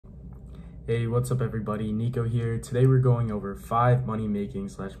Hey, what's up everybody? Nico here. Today we're going over 5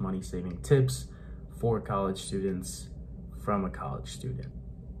 money-making / money-saving tips for college students from a college student,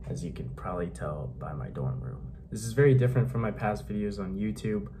 as you can probably tell by my dorm room. This is very different from my past videos on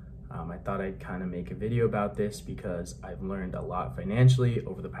YouTube. I thought I'd kind of make a video about this because I've learned a lot financially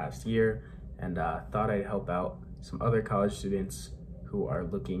over the past year, and thought I'd help out some other college students who are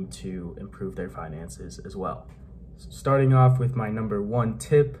looking to improve their finances as well. So starting off with my number 1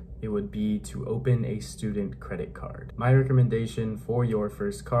 tip, it would be to open a student credit card. My recommendation for your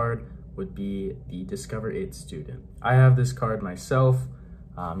first card would be the Discover Student. I have this card myself,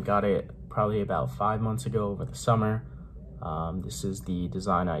 got it probably about 5 months ago over the summer. This is the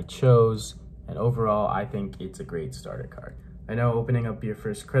design I chose, and overall I think it's a great starter card. I know opening up your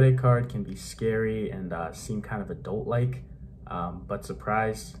first credit card can be scary and seem kind of adult-like, but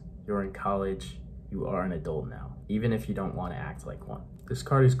surprise, you're in college, you are an adult now, even if you don't want to act like one. This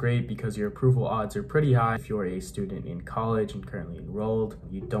card is great because your approval odds are pretty high if you're a student in college and currently enrolled.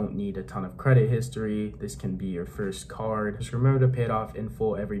 You don't need a ton of credit history. This can be your first card. Just remember to pay it off in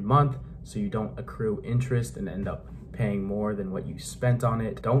full every month so you don't accrue interest and end up paying more than what you spent on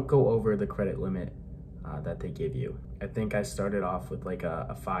it. Don't go over the credit limit that they give you. I think I started off with like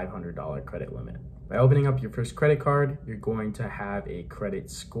a $500 credit limit. By opening up your first credit card, you're going to have a credit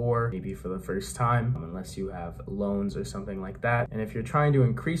score, maybe for the first time, unless you have loans or something like that. And if you're trying to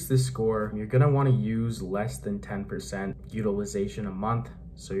increase this score, you're gonna wanna use less than 10% utilization a month.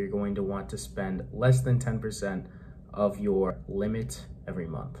 So you're going to want to spend less than 10% of your limit every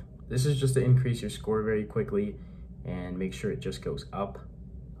month. This is just to increase your score very quickly and make sure it just goes up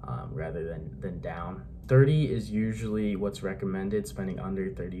rather than down. 30 is usually what's recommended, spending under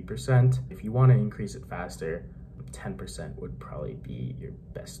 30%. If you want to increase it faster, 10% would probably be your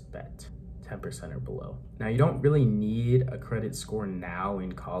best bet, 10% or below. Now, you don't really need a credit score now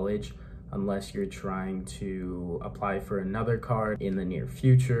in college unless you're trying to apply for another card in the near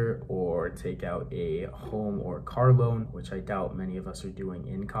future or take out a home or car loan, which I doubt many of us are doing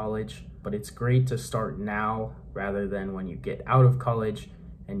in college. But it's great to start now rather than when you get out of college,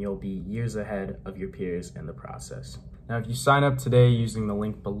 and you'll be years ahead of your peers in the process. Now, if you sign up today using the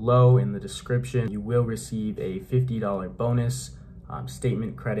link below in the description, you will receive a $50 bonus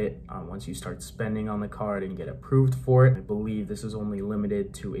statement credit once you start spending on the card and get approved for it. I believe this is only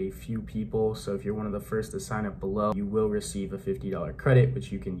limited to a few people, so if you're one of the first to sign up below, you will receive a $50 credit,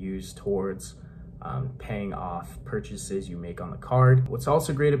 which you can use towards paying off purchases you make on the card. What's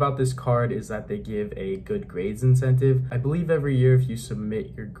also great about this card is that they give a good grades incentive. I believe every year if you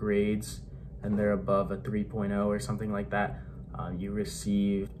submit your grades and they're above a 3.0 or something like that, you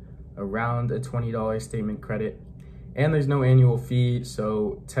receive around a $20 statement credit. And there's no annual fee,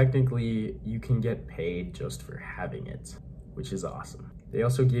 so technically you can get paid just for having it, which is awesome. They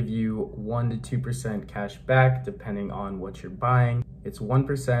also give you 1 to 2% cash back depending on what you're buying. It's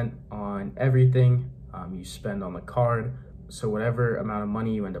 1% on everything you spend on the card. So whatever amount of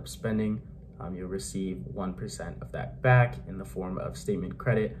money you end up spending, you'll receive 1% of that back in the form of statement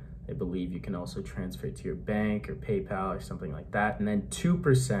credit. I believe you can also transfer it to your bank or PayPal or something like that. And then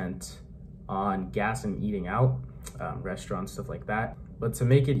 2% on gas and eating out, restaurants, stuff like that. But to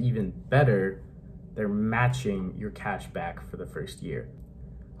make it even better, they're matching your cash back for the first year.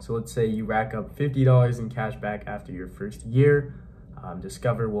 So let's say you rack up $50 in cash back after your first year.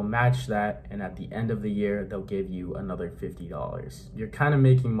 Discover will match that, and at the end of the year, they'll give you another $50. You're kind of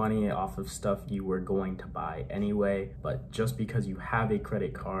making money off of stuff you were going to buy anyway, but just because you have a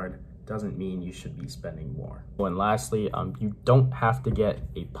credit card doesn't mean you should be spending more. And lastly, you don't have to get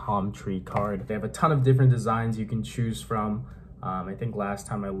a palm tree card. They have a ton of different designs you can choose from. I think last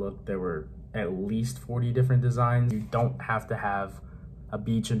time I looked, there were at least 40 different designs. You don't have to have a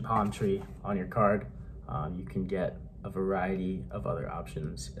beach and palm tree on your card. You can get a variety of other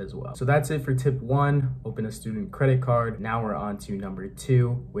options as well. So that's it for tip 1, open a student credit card. Now we're on to number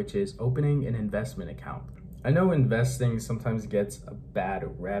 2, which is opening an investment account. I know investing sometimes gets a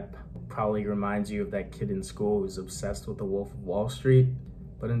bad rep. Probably reminds you of that kid in school who's obsessed with the Wolf of Wall Street,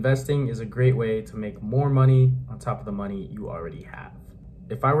 but investing is a great way to make more money on top of the money you already have.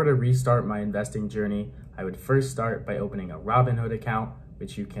 If I were to restart my investing journey, I would first start by opening a RobinHood account,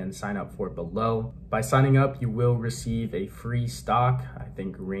 which you can sign up for below. By signing up, you will receive a free stock, I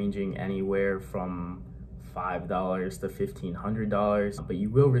think ranging anywhere from $5 to $1,500, but you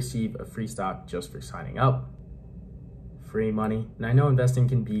will receive a free stock just for signing up. Free money. And I know investing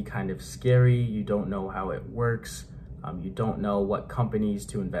can be kind of scary. You don't know how it works. You don't know what companies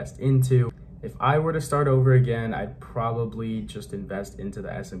to invest into. If I were to start over again, I'd probably just invest into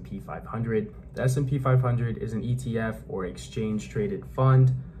the S&P 500. The S&P 500 is an ETF or exchange traded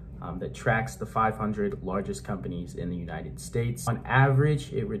fund. that tracks the 500 largest companies in the United States. On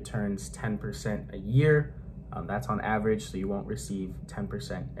average, it returns 10% a year. That's on average, so you won't receive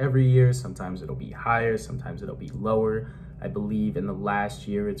 10% every year. Sometimes it'll be higher, sometimes it'll be lower. I believe in the last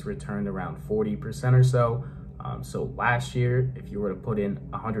year, it's returned around 40% or so. So last year, if you were to put in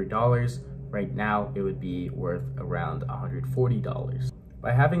 $100, right now it would be worth around $140.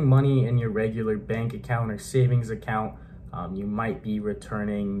 By having money in your regular bank account or savings account, you might be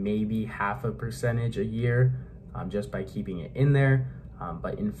returning maybe 0.5% a year just by keeping it in there.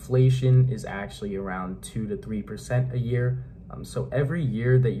 But inflation is actually around 2 to 3% a year. So every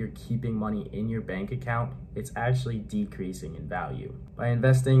year that you're keeping money in your bank account, it's actually decreasing in value. By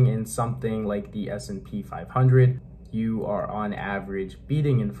investing in something like the S&P 500, you are on average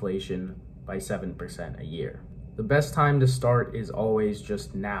beating inflation by 7% a year. The best time to start is always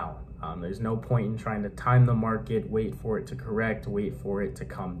just now. There's no point in trying to time the market, wait for it to correct, wait for it to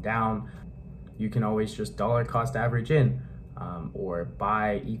come down. You can always just dollar cost average in or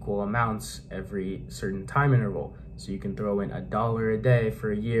buy equal amounts every certain time interval. So you can throw in $1 a day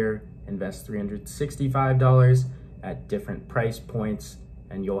for a year, invest $365 at different price points,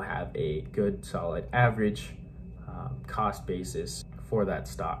 and you'll have a good solid average cost basis for that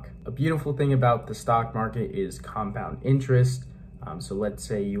stock. A beautiful thing about the stock market is compound interest. So let's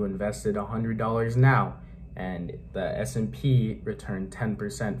say you invested $100 now and the S&P returned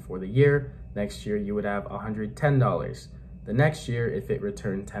 10% for the year. Next year you would have $110. The next year, if it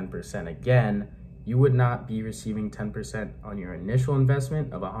returned 10% again, you would not be receiving 10% on your initial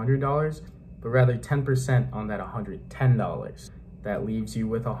investment of $100, but rather 10% on that $110. That leaves you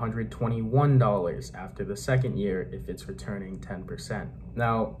with $121 after the second year if it's returning 10%.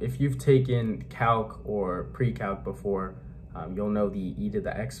 Now, if you've taken calc or pre-calc before, you'll know the e to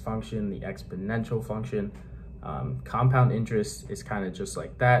the x function, the exponential function. Compound interest is kind of just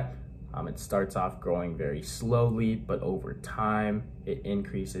like that. It starts off growing very slowly, but over time, it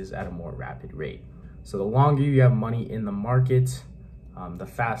increases at a more rapid rate. So the longer you have money in the market, the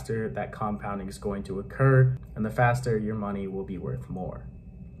faster that compounding is going to occur, and the faster your money will be worth more.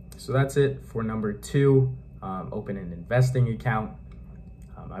 So that's it for number 2, open an investing account.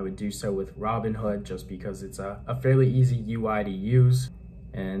 I would do so with RobinHood just because it's a fairly easy UI to use.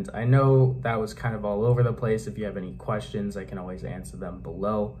 And I know that was kind of all over the place. If you have any questions, I can always answer them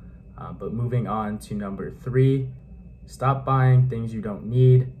below. But moving on to number 3, stop buying things you don't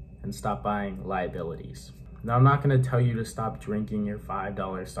need and stop buying liabilities. Now, I'm not going to tell you to stop drinking your $5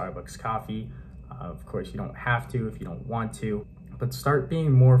 Starbucks coffee. Of course, you don't have to if you don't want to, but start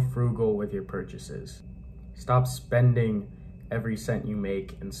being more frugal with your purchases. Stop spending every cent you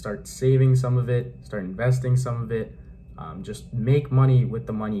make and start saving some of it, start investing some of it. Just make money with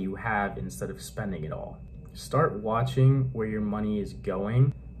the money you have instead of spending it all. Start watching where your money is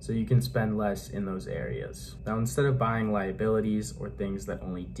going so you can spend less in those areas. Now, instead of buying liabilities or things that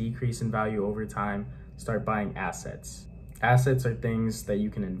only decrease in value over time, start buying assets. Assets are things that you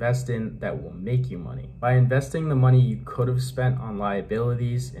can invest in that will make you money. By investing the money you could have spent on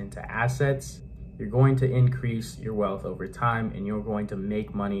liabilities into assets, you're going to increase your wealth over time and you're going to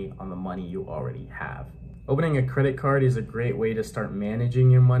make money on the money you already have. Opening a credit card is a great way to start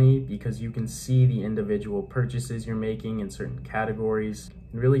managing your money because you can see the individual purchases you're making in certain categories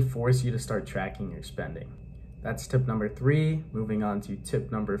and really force you to start tracking your spending. That's tip number 3. Moving on to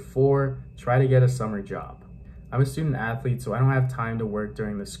tip number 4, try to get a summer job. I'm a student athlete, so I don't have time to work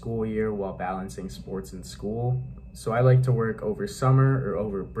during the school year while balancing sports and school. So I like to work over summer or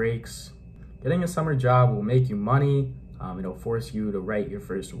over breaks. Getting a summer job will make you money. It'll force you to write your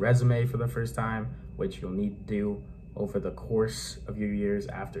first resume for the first time, which you'll need to do over the course of your years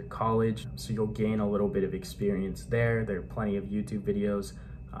after college. So you'll gain a little bit of experience there. There are plenty of YouTube videos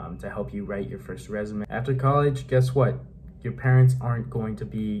to help you write your first resume. After college, guess what? Your parents aren't going to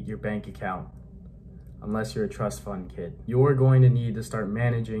be your bank account unless you're a trust fund kid. You're going to need to start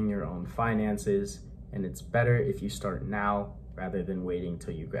managing your own finances, and it's better if you start now rather than waiting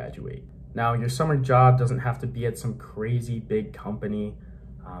till you graduate. Now, your summer job doesn't have to be at some crazy big company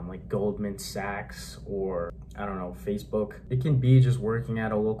like Goldman Sachs or, I don't know, Facebook. It can be just working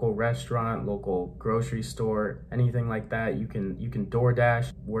at a local restaurant, local grocery store, anything like that. You can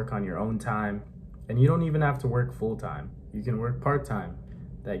DoorDash, work on your own time, and you don't even have to work full-time. You can work part-time.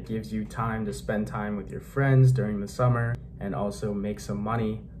 That gives you time to spend time with your friends during the summer and also make some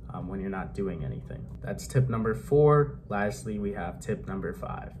money when you're not doing anything. That's tip number 4. Lastly, we have tip number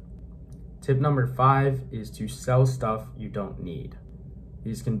 5. Tip number 5 is to sell stuff you don't need.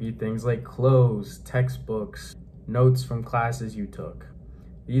 These can be things like clothes, textbooks, notes from classes you took.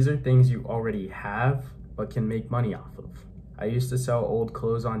 These are things you already have, but can make money off of. I used to sell old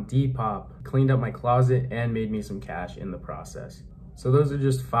clothes on Depop, cleaned up my closet, and made me some cash in the process. So those are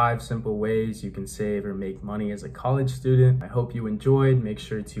just 5 simple ways you can save or make money as a college student. I hope you enjoyed. Make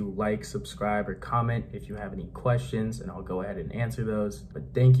sure to like, subscribe, or comment if you have any questions, and I'll go ahead and answer those.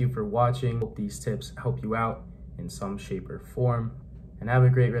 But thank you for watching. Hope these tips help you out in some shape or form, and have a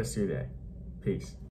great rest of your day. Peace.